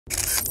Hey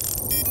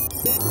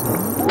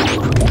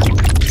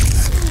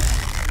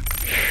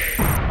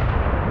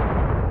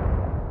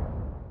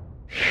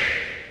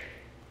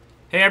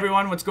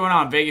everyone, what's going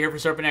on? Vega here for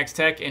SerpentX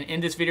Tech, and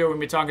in this video we're going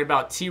to be talking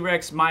about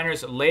Trex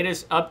Miner's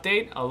latest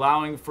update,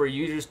 allowing for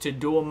users to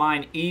dual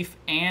mine ETH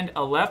and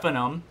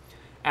Alephium,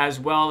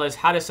 as well as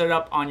how to set it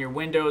up on your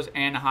Windows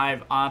and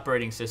Hive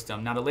operating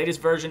system. Now the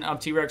latest version of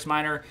Trex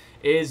Miner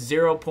is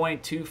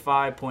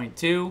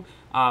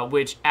 0.25.2,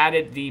 which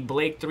added the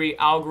Blake 3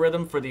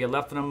 algorithm for the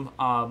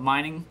Alephium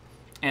mining,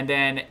 and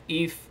then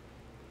ETH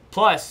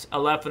plus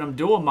Alephium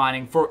dual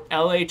mining for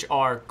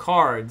LHR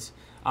cards.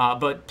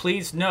 But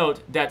please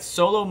note that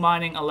solo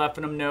mining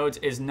Alephium nodes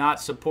is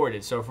not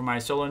supported. So for my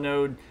solo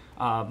node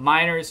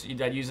miners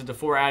that uses the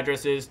 4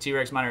 addresses,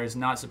 Trex Miner is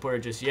not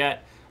supported just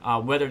yet.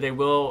 Whether they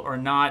will or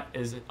not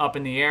is up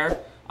in the air.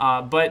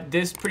 But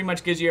this pretty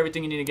much gives you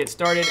everything you need to get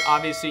started.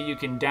 Obviously, you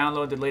can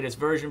download the latest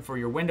version for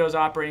your Windows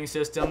operating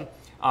system.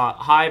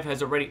 Hive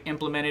has already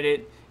implemented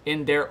it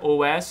in their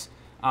OS.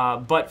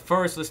 But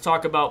first, let's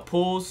talk about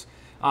pools.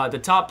 The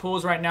top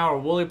pools right now are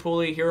Woolly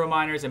Pooley, Hero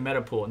Miners, and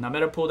Metapool. Now,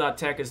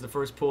 Metapool.tech is the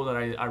first pool that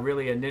I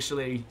really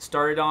initially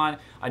started on.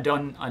 I've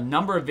done a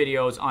number of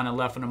videos on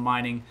Alephium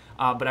mining,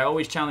 but I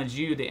always challenge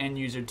you, the end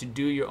user, to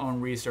do your own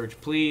research,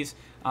 please.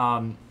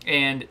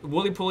 And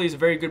Woolly Pooley is a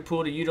very good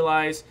pool to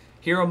utilize.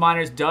 Hero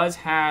Miners does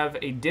have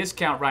a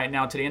discount right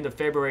now to the end of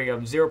February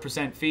of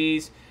 0%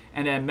 fees.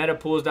 And then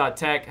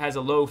Metapools.tech has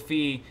a low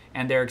fee,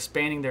 and they're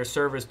expanding their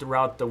service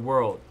throughout the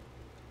world.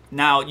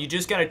 Now, you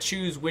just got to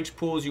choose which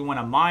pools you want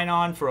to mine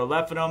on for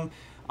Alephium,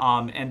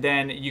 and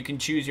then you can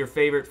choose your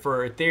favorite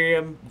for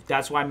Ethereum.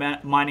 That's why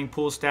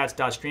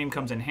miningpoolstats.stream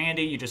comes in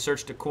handy. You just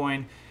search the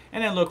coin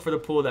and then look for the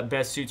pool that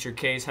best suits your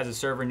case, has a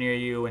server near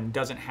you, and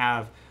doesn't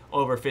have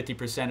over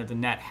 50% of the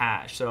net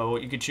hash. So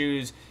you could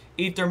choose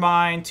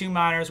Ethermine, 2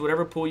 miners,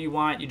 whatever pool you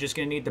want. You're just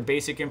going to need the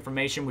basic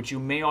information, which you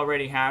may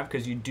already have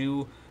because you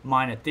do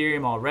mine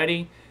Ethereum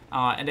already.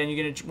 And then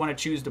you're going to want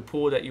to choose the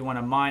pool that you want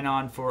to mine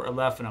on for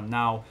Alephium.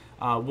 Now,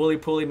 Woolly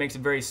Pooley makes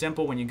it very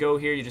simple. When you go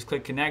here, you just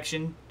click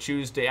connection,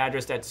 choose the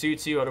address that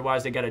suits you.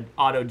 Otherwise, they got an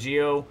auto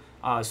geo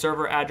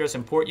server address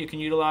and port you can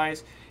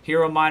utilize.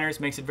 Hero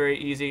Miners makes it very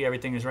easy.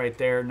 Everything is right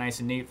there, nice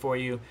and neat for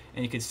you.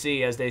 And you can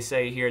see, as they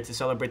say here, to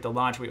celebrate the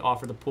launch, we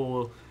offer the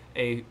pool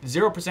a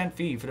 0%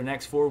 fee for the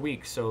next 4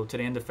 weeks, so to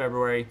the end of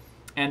February.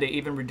 And they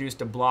even reduced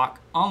the block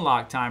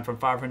unlock time from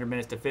 500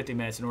 minutes to 50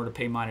 minutes in order to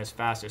pay miners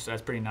faster, so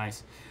that's pretty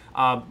nice.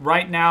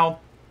 Right now,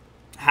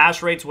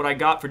 hash rates, what I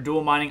got for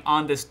dual mining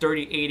on this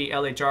 3080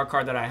 LHR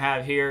card that I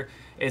have here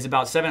is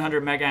about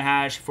 700 mega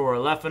hash for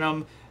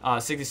Alephium,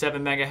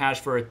 67 mega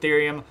hash for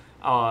Ethereum,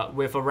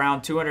 with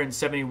around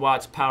 270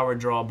 watts power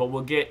draw. But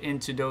we'll get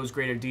into those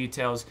greater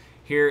details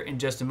here in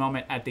just a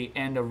moment at the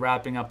end of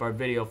wrapping up our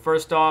video.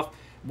 First off,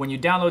 when you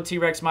download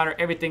Trex Miner,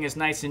 everything is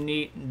nice and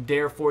neat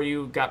there for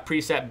you. Got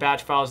preset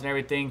batch files and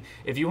everything.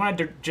 If you want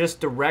to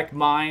just direct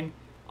mine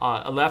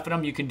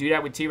Alephium, you can do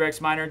that with Trex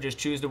Miner. Just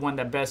choose the one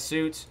that best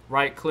suits,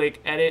 right click,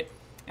 edit,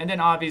 and then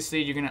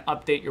obviously you're going to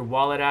update your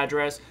wallet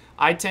address.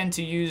 I tend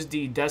to use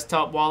the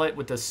desktop wallet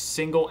with a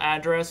single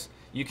address.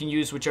 You can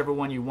use whichever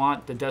one you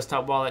want. The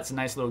desktop wallet's a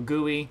nice little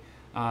GUI,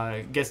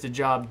 gets the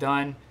job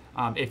done.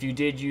 If you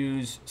did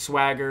use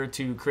Swagger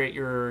to create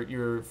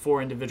your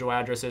 4 individual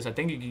addresses, I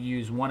think you could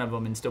use one of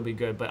them and still be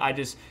good, but I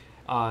just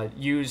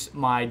use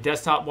my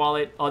desktop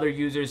wallet. Other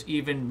users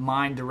even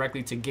mine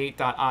directly to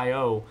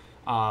gate.io.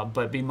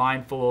 But be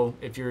mindful,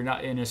 if you're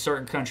not in a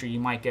certain country, you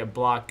might get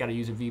blocked. Got to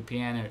use a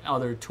VPN and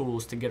other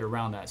tools to get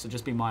around that. So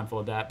just be mindful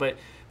of that. But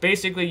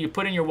basically, you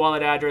put in your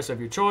wallet address of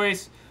your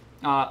choice.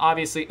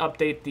 Obviously,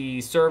 update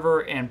the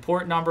server and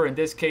port number. In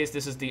this case,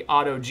 this is the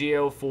auto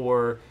geo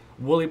for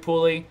Woolly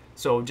Pooley.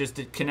 So just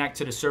to connect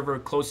to the server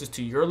closest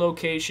to your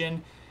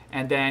location.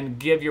 And then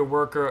give your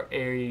worker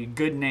a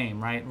good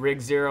name, right?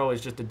 Rig0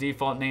 is just the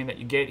default name that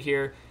you get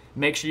here.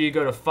 Make sure you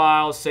go to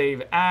File,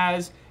 Save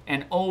As,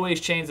 and always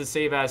change the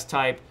save as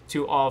type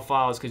to all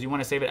files because you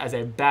want to save it as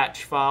a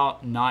batch file,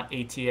 not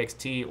a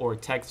TXT or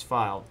text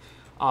file.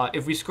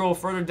 If we scroll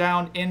further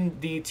down in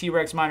the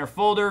Trex Miner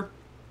folder,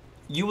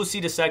 you will see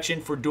the section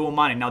for dual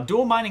mining. Now,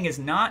 dual mining is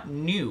not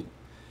new.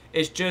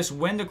 It's just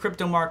when the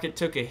crypto market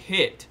took a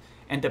hit,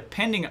 and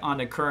depending on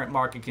the current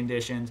market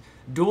conditions,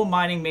 dual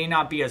mining may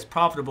not be as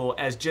profitable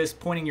as just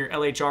pointing your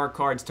LHR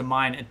cards to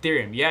mine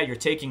Ethereum. Yeah, you're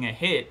taking a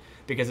hit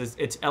because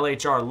it's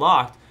LHR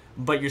locked,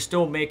 but you're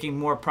still making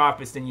more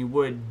profits than you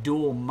would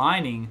dual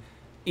mining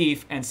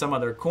ETH and some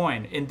other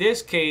coin. In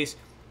this case,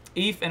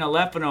 ETH and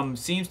Alephium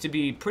seems to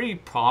be pretty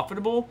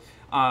profitable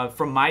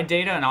from my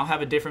data, and I'll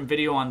have a different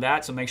video on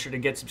that, so make sure to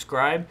get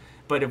subscribed.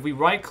 But if we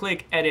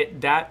right-click,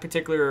 edit that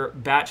particular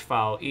batch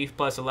file, ETH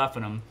plus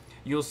Alephium,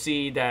 you'll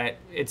see that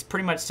it's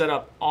pretty much set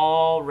up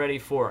all ready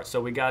for us.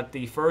 So we got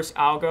the first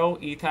algo,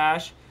 ETH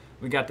hash.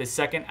 We got the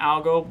second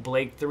algo,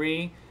 Blake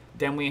 3.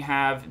 Then we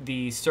have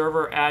the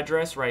server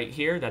address right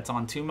here that's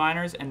on 2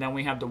 miners, and then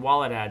we have the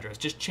wallet address.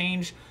 Just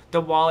change the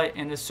wallet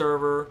and the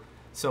server,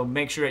 so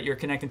make sure that you're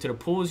connecting to the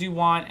pools you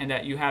want and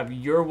that you have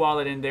your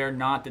wallet in there,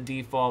 not the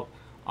default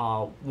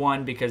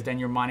one, because then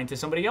you're mining to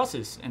somebody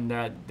else's, and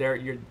that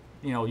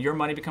your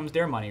money becomes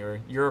their money,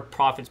 or your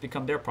profits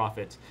become their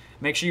profits.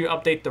 Make sure you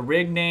update the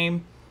rig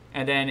name,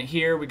 and then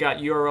here we got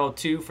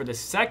URL2 for the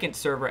second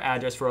server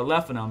address for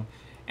Alephium,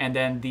 and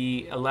then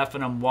the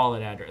Alephium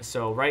wallet address.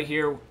 So right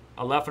here,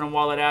 Alephium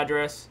wallet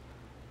address,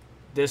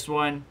 this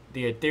one,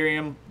 the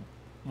Ethereum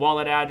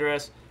wallet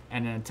address,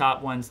 and then the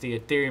top one's the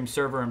Ethereum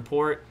server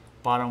import.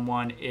 Bottom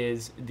one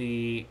is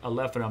the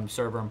Alephium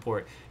server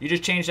import. You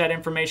just change that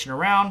information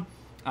around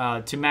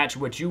to match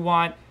what you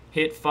want.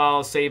 Hit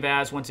file, save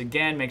as. Once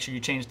again, make sure you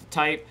change the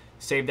type.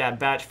 Save that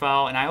batch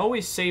file, and I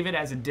always save it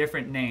as a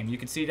different name. You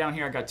can see down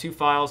here I got 2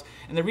 files,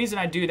 and the reason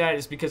I do that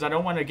is because I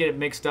don't want to get it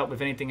mixed up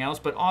with anything else,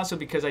 but also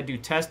because I do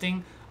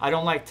testing. I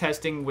don't like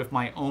testing with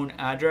my own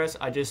address.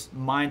 I just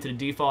mine to the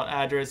default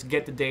address,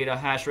 get the data,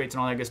 hash rates,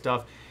 and all that good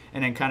stuff,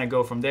 and then kind of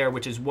go from there,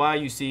 which is why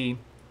you see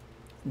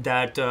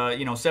that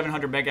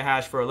 700 mega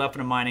hash for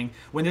Alephium mining,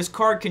 when this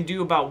card can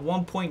do about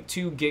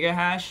 1.2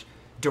 gigahash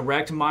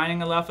direct mining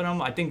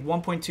Alephium. I think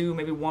 1.2,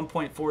 maybe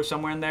 1.4,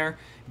 somewhere in there,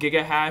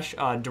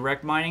 gigahash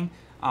direct mining.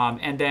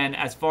 And then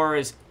as far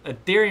as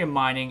Ethereum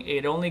mining,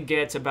 it only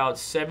gets about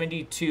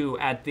 72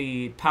 at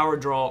the power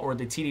draw, or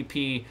the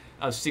TDP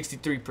of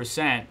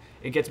 63%.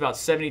 It gets about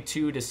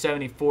 72 to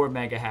 74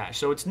 mega hash.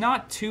 So it's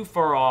not too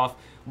far off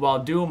while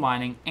dual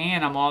mining,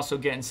 and I'm also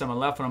getting some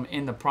Alephium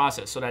in the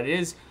process. So that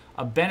is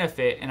a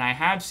benefit, and I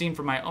have seen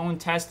from my own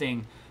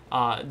testing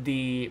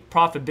the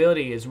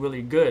profitability is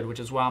really good, which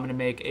is why I'm going to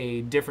make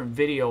a different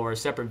video, or a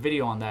separate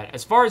video on that.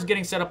 As far as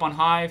getting set up on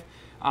Hive,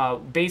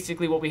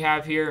 basically what we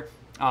have here,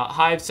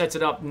 Hive sets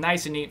it up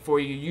nice and neat for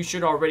you. You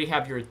should already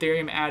have your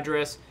Ethereum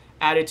address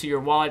added to your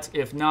wallets.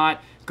 If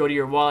not, go to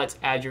your wallets,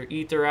 add your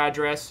Ether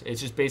address.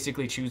 It's just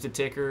basically choose the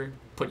ticker,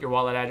 put your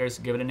wallet address,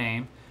 give it a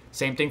name.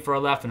 Same thing for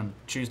Alephium.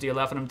 Choose the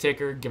Alephium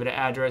ticker, give it an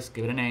address,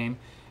 give it a name.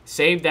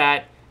 Save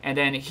that. And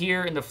then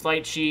here in the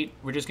flight sheet,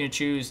 we're just going to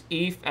choose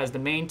ETH as the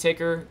main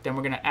ticker. Then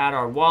we're going to add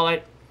our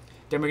wallet.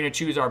 Then we're going to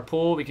choose our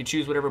pool. We can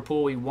choose whatever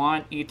pool we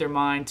want,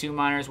 Ethermine, 2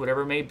 miners,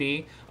 whatever it may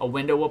be. A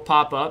window will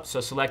pop up, so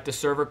select the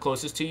server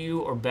closest to you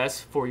or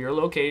best for your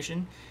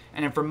location.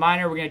 And then for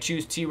miner, we're going to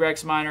choose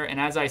Trex Miner. And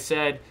as I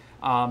said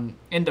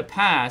in the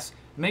past,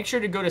 make sure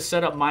to go to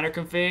setup miner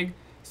config.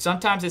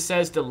 Sometimes it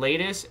says the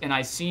latest, and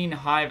I've seen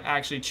Hive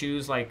actually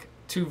choose like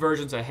 2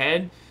 versions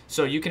ahead.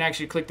 So you can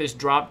actually click this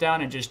drop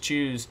down and just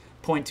choose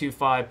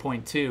 0.25,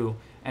 0.2,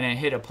 and then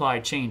hit apply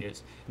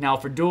changes. Now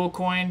for dual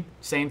coin,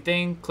 same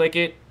thing. Click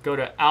it, go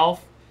to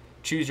ALF,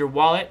 choose your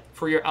wallet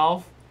for your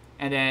ALF,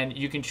 and then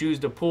you can choose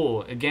the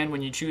pool. Again,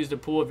 when you choose the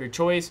pool of your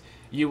choice,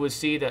 you will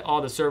see that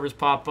all the servers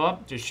pop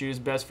up. Just choose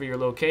best for your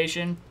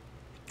location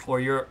or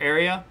your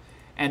area.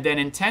 And then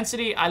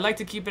intensity, I like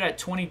to keep it at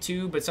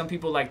 22, but some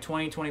people like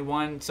 20,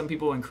 21. Some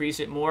people increase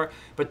it more,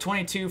 but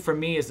 22 for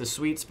me is the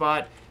sweet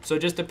spot. So it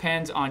just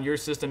depends on your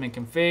system and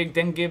config.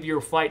 Then give your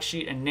flight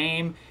sheet a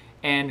name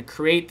and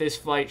create this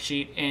flight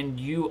sheet, and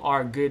you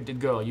are good to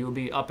go. You will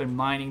be up and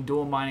mining,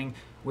 dual mining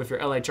with your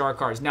LHR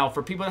cards. Now,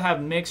 for people that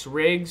have mixed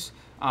rigs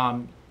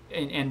and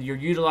you're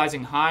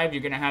utilizing Hive,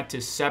 you're going to have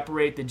to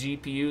separate the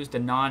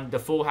GPUs, the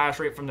full hash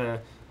rate from the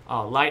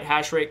light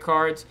hash rate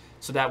cards,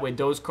 so that way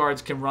those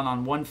cards can run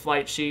on one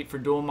flight sheet for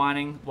dual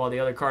mining while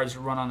the other cards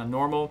run on a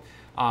normal.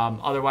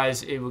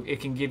 Otherwise, it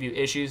can give you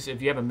issues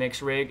if you have a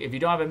mixed rig. If you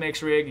don't have a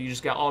mixed rig, you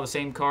just got all the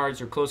same cards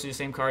or close to the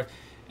same cards,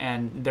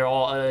 and they're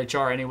all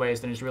LHR anyways,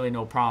 then there's really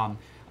no problem.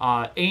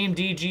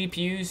 AMD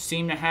GPUs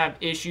seem to have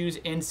issues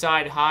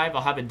inside Hive.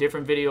 I'll have a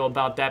different video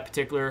about that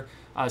particular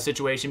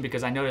situation,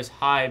 because I noticed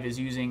Hive is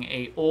using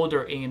a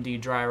older AMD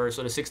driver,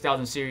 so the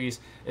 6000 series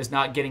is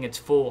not getting its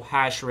full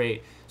hash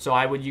rate. So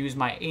I would use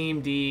my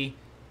AMD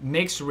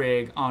mixed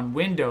rig on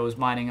Windows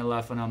mining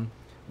Alephium,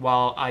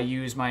 while I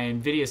use my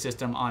Nvidia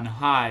system on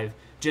Hive,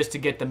 just to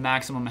get the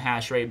maximum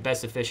hash rate,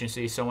 best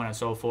efficiency, so on and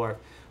so forth.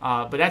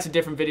 But that's a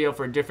different video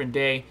for a different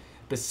day.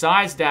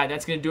 Besides that,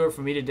 that's going to do it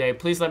for me today.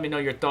 Please let me know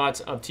your thoughts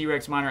of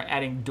Trex Miner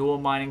adding dual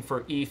mining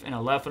for ETH and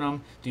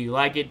Alephium. Do you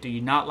like it? Do you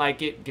not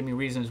like it? Give me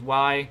reasons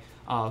why,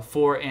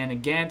 for and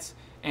against.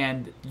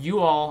 And you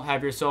all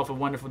have yourself a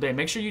wonderful day.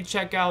 Make sure you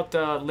check out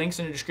the links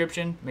in the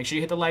description. Make sure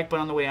you hit the like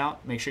button on the way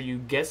out. Make sure you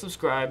get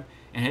subscribed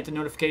and hit the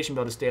notification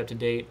bell to stay up to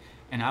date.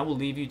 And I will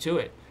leave you to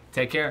it.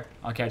 Take care.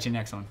 I'll catch you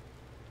next one.